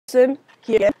Preston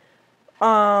here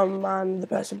on the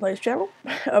Preston Plays channel,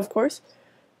 of course.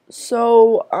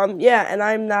 So, yeah, and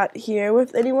I'm not here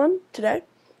with anyone today.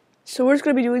 So we're just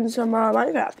going to be doing some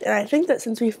Minecraft. And I think that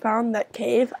since we found that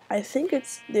cave, I think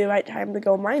it's the right time to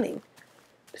go mining.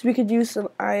 Because we could use some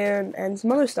iron and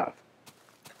some other stuff.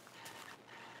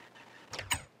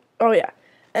 Oh, yeah.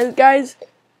 And guys,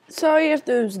 sorry if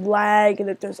there's lag and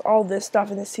if there's all this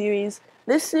stuff in the series.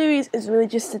 This series is really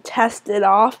just to test it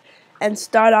off and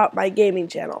start out my gaming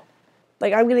channel.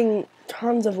 Like, I'm getting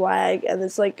tons of lag and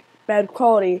it's like bad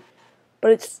quality,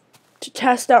 but it's to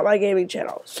test out my gaming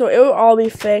channel. So it will all be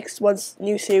fixed once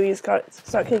new series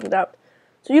start kicking up.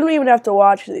 So you don't even have to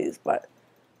watch these, but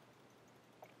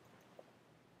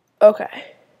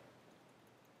okay.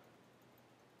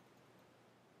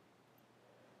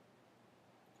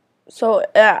 So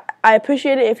I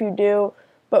appreciate it if you do,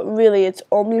 but really it's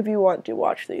only if you want to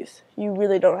watch these. You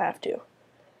really don't have to.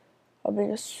 I'll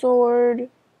bring a sword.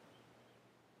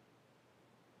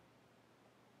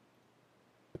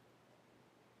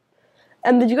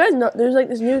 And did you guys know there's like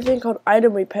this new thing called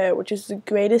item repair, which is the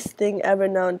greatest thing ever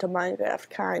known to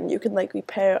Minecraft kind. You can like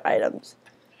repair items.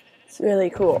 It's really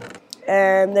cool.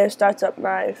 And there starts up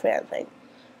my fan thing.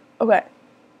 Okay.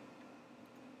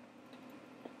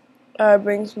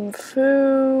 Bring some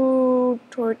food,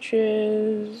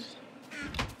 torches.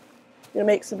 Gonna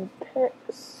make some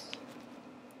picks.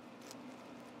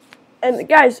 And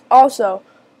guys, also,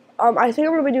 I think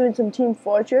I'm gonna be doing some Team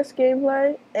Fortress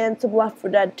gameplay and some Left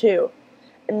 4 Dead 2.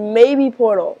 And maybe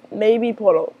Portal. Maybe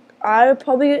Portal. I would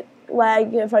probably get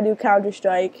lag if I do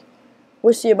Counter-Strike.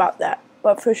 We'll see about that.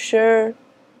 But for sure,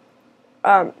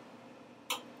 sorry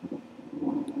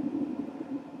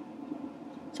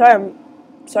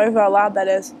for how loud that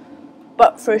is.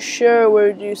 But for sure,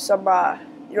 we'll do some, I'm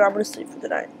gonna sleep for the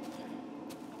night.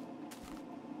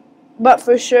 But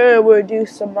for sure, we'll do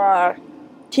some,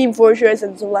 Team Fortress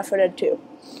and some Left 4 Dead 2.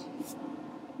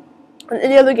 And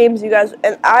any other games you guys,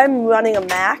 and I'm running a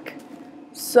Mac,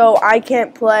 so I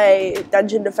can't play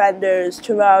Dungeon Defenders,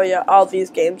 Terraria, all these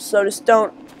games, so just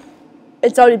don't,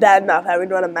 it's already bad enough having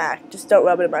to run a Mac, just don't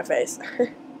rub it in my face.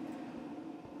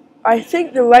 I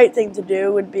think the right thing to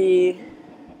do would be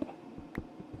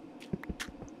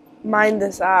mine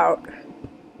this out,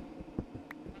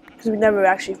 because we never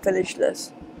actually finished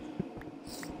this.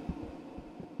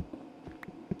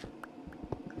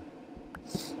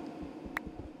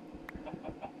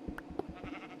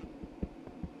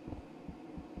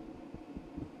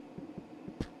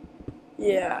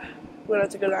 Yeah, we're gonna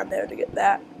have to go down there to get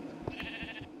that.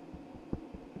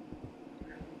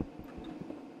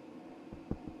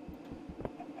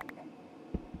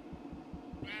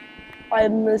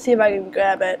 I'm gonna see if I can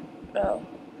grab it. Oh.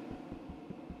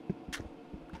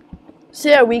 So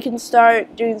yeah, we can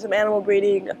start doing some animal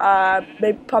breeding,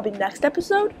 maybe probably next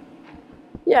episode?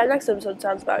 Yeah, next episode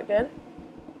sounds about good.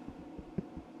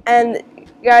 And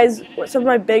guys, some of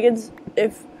my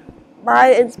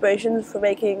my inspirations for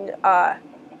making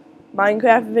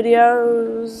Minecraft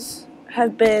videos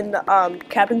have been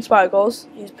Captain Sparkles.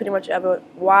 He's pretty much everyone.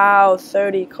 Wow,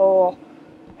 30 coal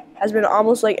has been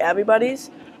almost like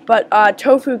everybody's. But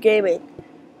Tofu Gaming,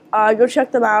 go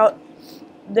check them out.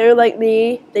 They're like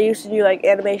me. They used to do like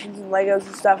animations and Legos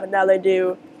and stuff, and now they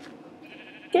do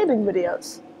gaming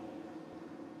videos.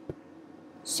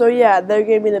 So yeah, they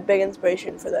gave me the big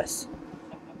inspiration for this.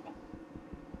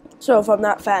 So if I'm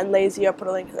not fat and lazy, I'll put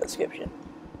a link in the description.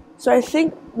 So I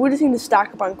think we just need to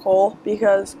stock up on coal,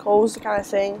 because coal is the kind of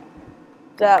thing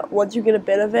that once you get a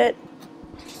bit of it.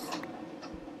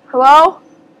 Hello?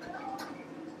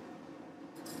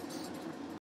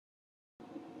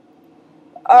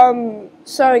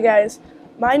 Sorry guys.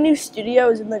 My new studio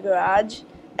is in the garage,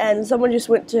 and someone just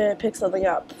went to pick something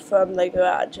up from the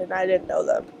garage, and I didn't know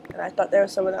them, and I thought they were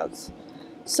someone else.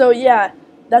 So yeah,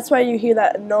 that's why you hear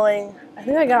that annoying. I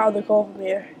think I got all the coal from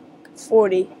here.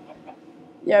 40.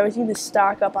 Yeah, we need to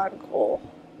stock up on coal.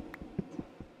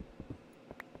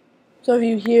 So if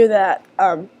you hear that,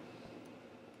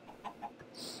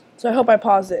 so I hope I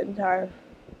paused it in time.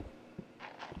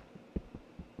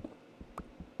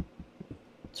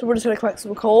 So we're just gonna collect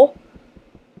some coal.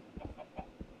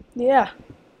 Yeah.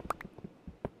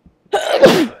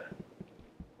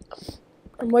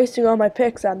 I'm wasting all my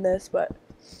picks on this, but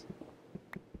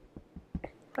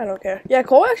I don't care. Yeah,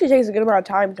 coal actually takes a good amount of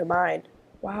time to mine.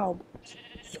 Wow,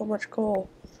 so much coal.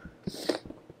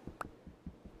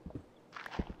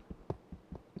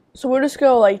 So we're just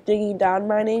gonna like digging down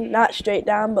mining, not straight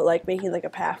down, but like making like a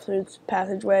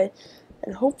passageway,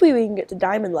 and hopefully we can get to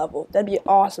diamond level. That'd be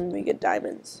awesome if we get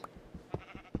diamonds.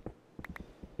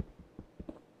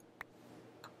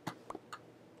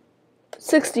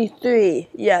 63.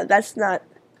 Yeah, that's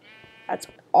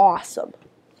awesome.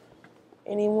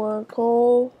 Any more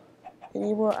coal?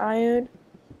 Any more iron?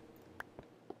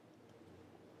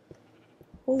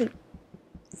 Holy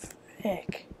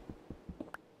frick.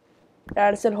 Yeah,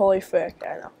 I said holy frick,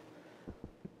 I know.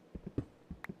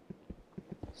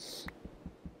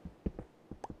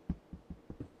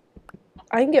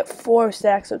 I can get 4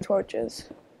 stacks of torches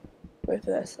with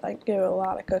this. I can do a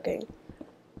lot of cooking.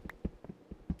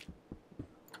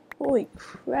 Holy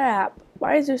crap.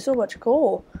 Why is there so much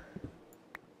coal?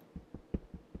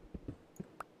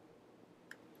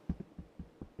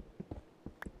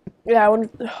 Yeah,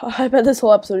 I bet this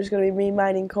whole episode is going to be me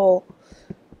mining coal.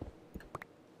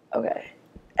 Okay.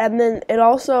 And then it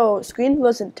also, screen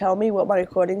doesn't tell me what my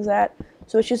recording's at,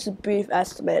 so it's just a brief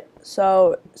estimate.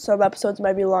 So some episodes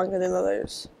might be longer than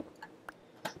others.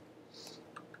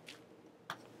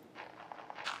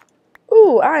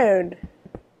 Ooh, iron.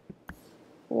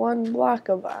 1 block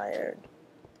of iron.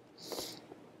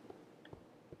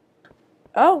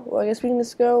 Oh, well, I guess we can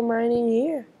just go mining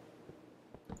here.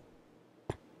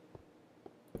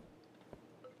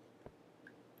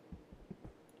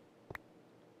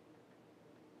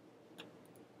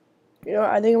 You know,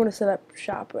 I think I'm going to set up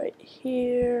shop right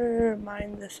here,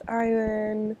 mine this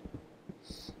iron.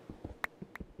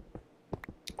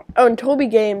 Oh, and Toby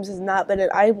Games has not been it.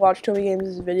 I watch Toby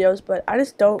Games' videos, but I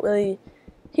just don't really,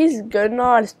 he's good and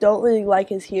all, I just don't really like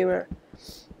his humor.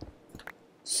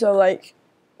 So, like,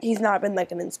 he's not been,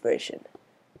 like, an inspiration.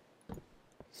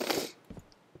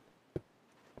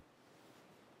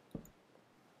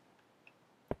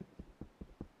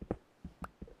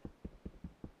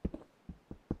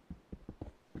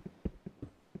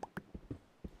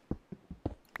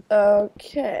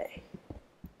 Okay.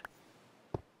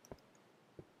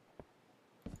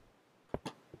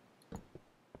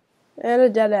 And a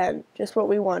dead end. Just what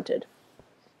we wanted.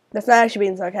 That's not actually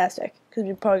being sarcastic, because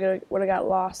we probably would have got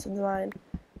lost in the mine.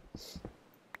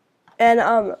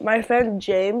 And my friend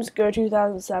James,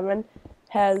 Go2007,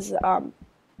 has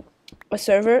a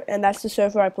server, and that's the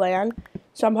server I play on.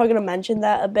 So I'm probably gonna mention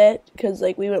that a bit, because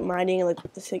like we went mining in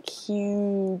like this like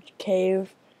huge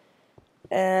cave,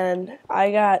 and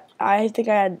I think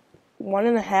I had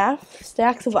 1.5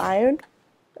 stacks of iron.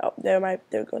 Oh, there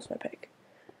goes my pig.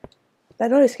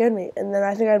 That really scared me. And then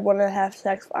I think I had 1.5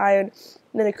 stacks of iron.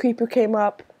 And then a creeper came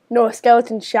up. No, a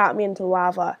skeleton shot me into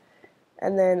lava.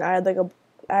 And then I had like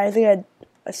I think I had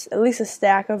at least a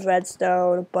stack of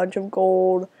redstone, a bunch of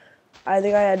gold. I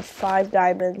think I had 5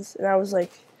 diamonds. And I was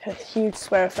like a huge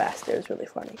swear fest. It was really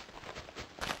funny.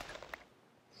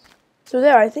 So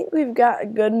there, I think we've got a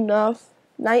good enough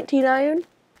 19 iron.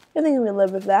 I think we can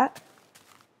live with that.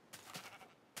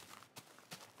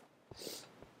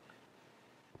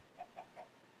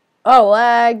 Oh,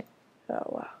 lag. Oh,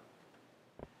 wow.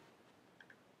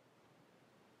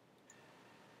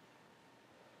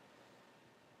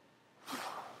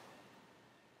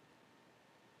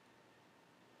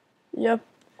 Yep,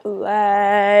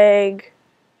 lag.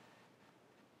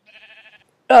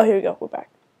 Oh, here we go. We're back.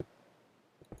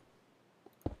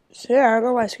 So yeah, I don't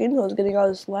know why screen is getting all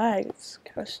this lag. It's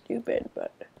kind of stupid,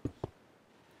 but.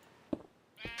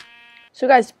 So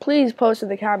guys, please post in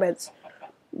the comments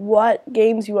what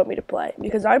games you want me to play,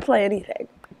 because I play anything.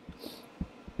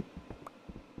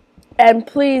 And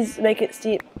please make it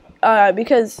Steam,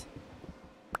 because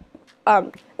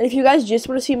and if you guys just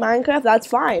want to see Minecraft, that's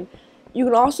fine. You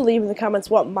can also leave in the comments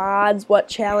what mods, what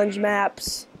challenge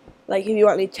maps, like if you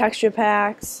want any texture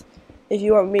packs, if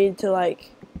you want me to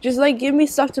like, just like give me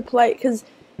stuff to play, because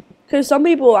some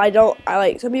people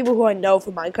some people who I know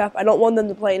from Minecraft, I don't want them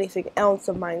to play anything else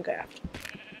of Minecraft.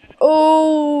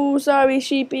 Oh, sorry,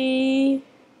 sheepy.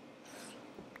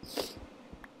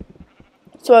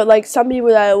 So, like, some people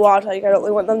that I watch, like, I don't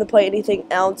really want them to play anything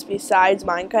else besides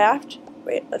Minecraft.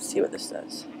 Wait, let's see what this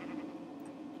does.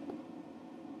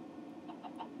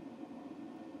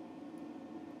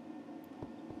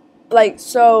 Like,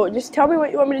 so, just tell me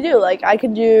what you want me to do. Like, I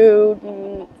can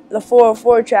do the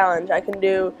 4-4 challenge. I can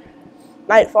do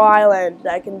Nightfall Island.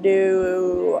 I can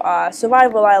do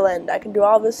Survival Island. I can do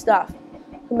all this stuff.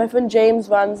 And my friend James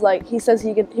runs, like, he says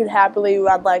he'd happily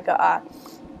run, like, a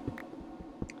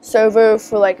server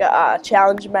for like a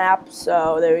challenge map,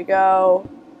 so there we go.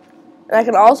 And I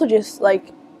can also just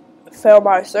like film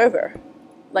our server,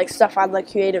 like stuff on the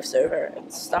creative server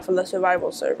and stuff on the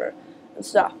survival server and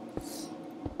stuff.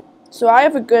 So I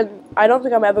don't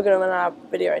think I'm ever gonna run out of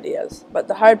video ideas, but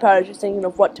the hard part is just thinking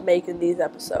of what to make in these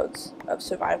episodes of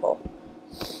survival.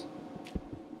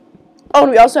 Oh,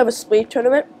 and we also have a spleef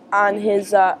tournament on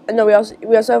his no, we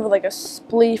also have like a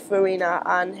spleef arena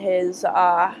on his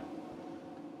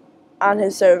on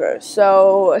his server.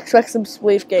 So expect some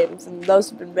spleef games, and those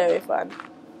have been very fun.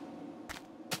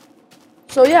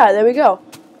 So yeah, there we go.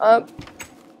 I'm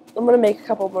gonna make a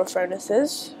couple more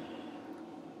furnaces.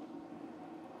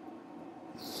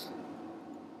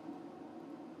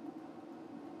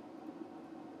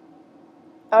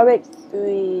 I'll make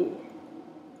 3.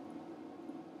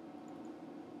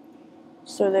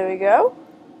 So there we go.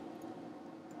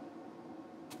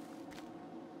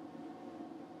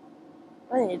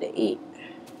 I need to eat.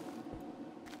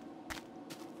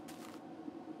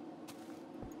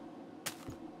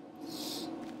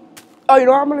 Oh, you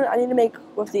know what I need to make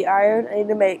with the iron? I need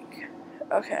to make,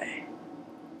 okay.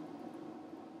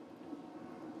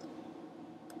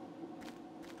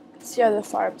 Let's see how the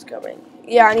farm's going.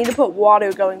 Yeah, I need to put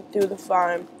water going through the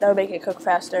farm. That'll make it cook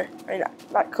faster. I mean,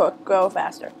 not cook, grow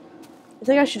faster. I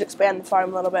think I should expand the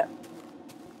farm a little bit.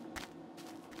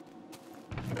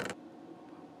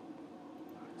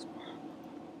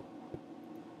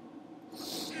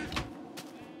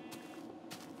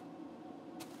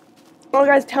 Oh,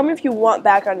 guys, tell me if you want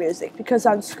background music, because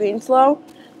on ScreenFlow,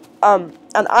 on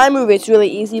iMovie it's really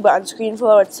easy, but on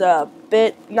ScreenFlow it's a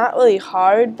bit, not really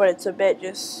hard, but it's a bit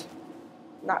just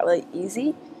not really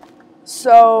easy.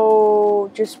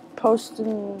 So just post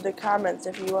in the comments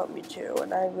if you want me to,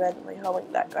 and I'm randomly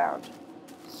hoeing that ground.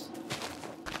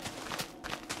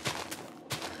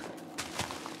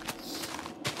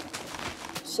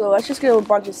 So let's just get a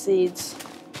bunch of seeds.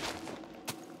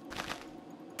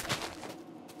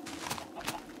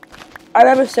 I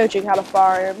remember searching how to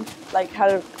farm, like how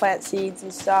to plant seeds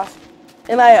and stuff.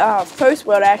 In my first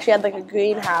world, I actually had like a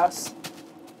greenhouse,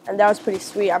 and that was pretty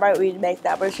sweet. I might remake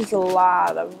that, but it's just a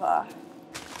lot of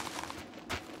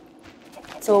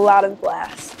it's a lot of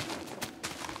glass.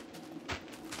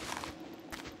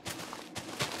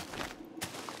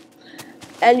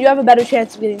 And you have a better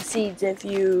chance of getting seeds if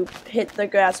you hit the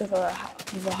grass with a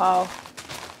hoe.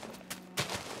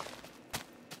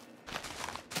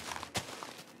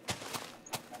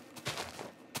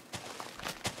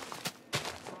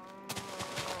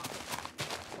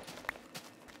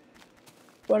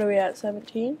 What are we at,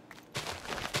 17?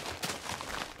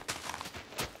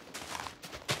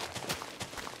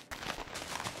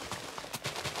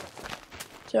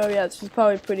 So yeah, this is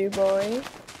probably pretty boring.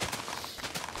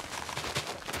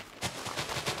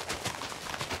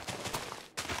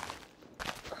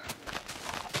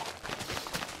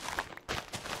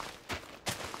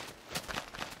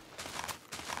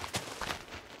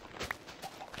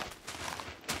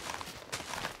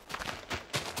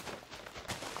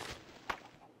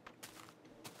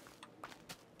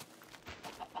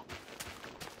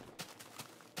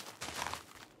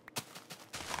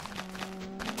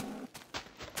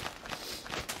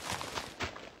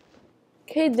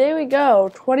 Okay, there we go.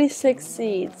 26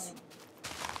 seeds.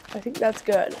 I think that's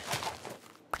good.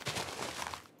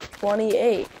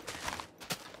 28.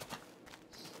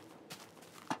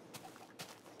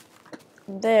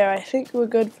 There, I think we're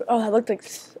good for, oh, that looked like,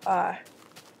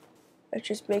 let's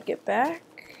just make it back.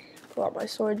 Pull out my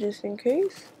sword just in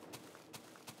case.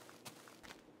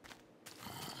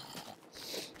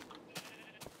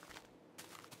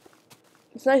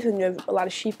 It's nice when you have a lot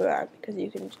of sheep around, because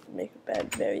you can just make a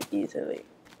bed very easily.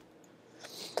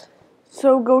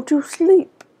 So go to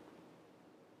sleep.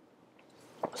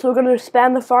 So we're going to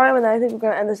expand the farm, and then I think we're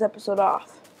going to end this episode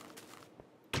off.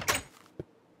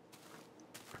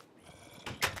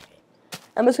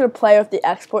 I'm just going to play with the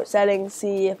export settings,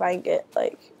 see if I can get,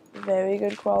 like, very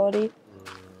good quality.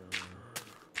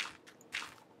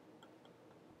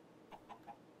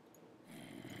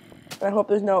 I hope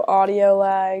there's no audio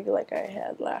lag like I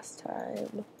had last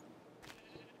time.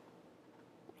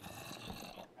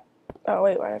 Oh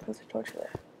wait, why did I put the torch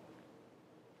there?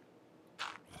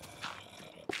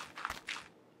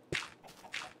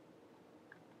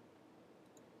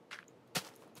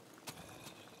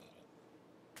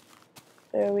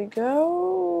 There we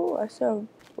go. I still have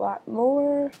a lot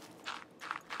more.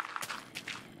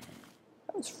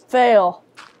 That was fail.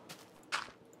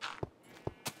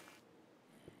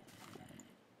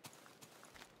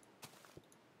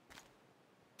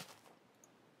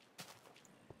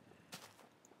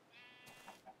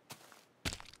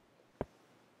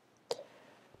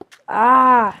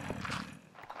 Ah!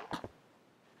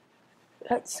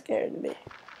 That scared me.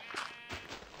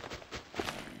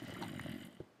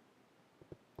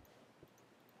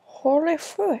 Holy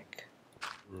frick.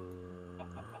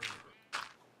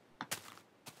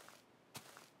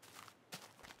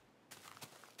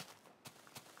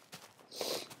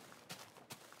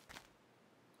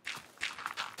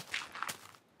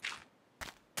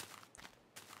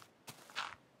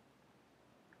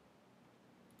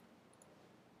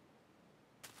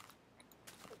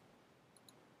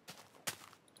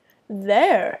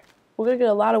 there. We're going to get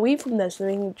a lot of wheat from this, and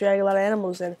we can drag a lot of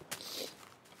animals in.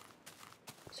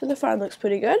 So the farm looks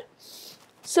pretty good.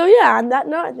 So yeah, on that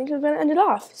note, I think we're going to end it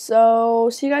off. So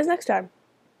see you guys next time.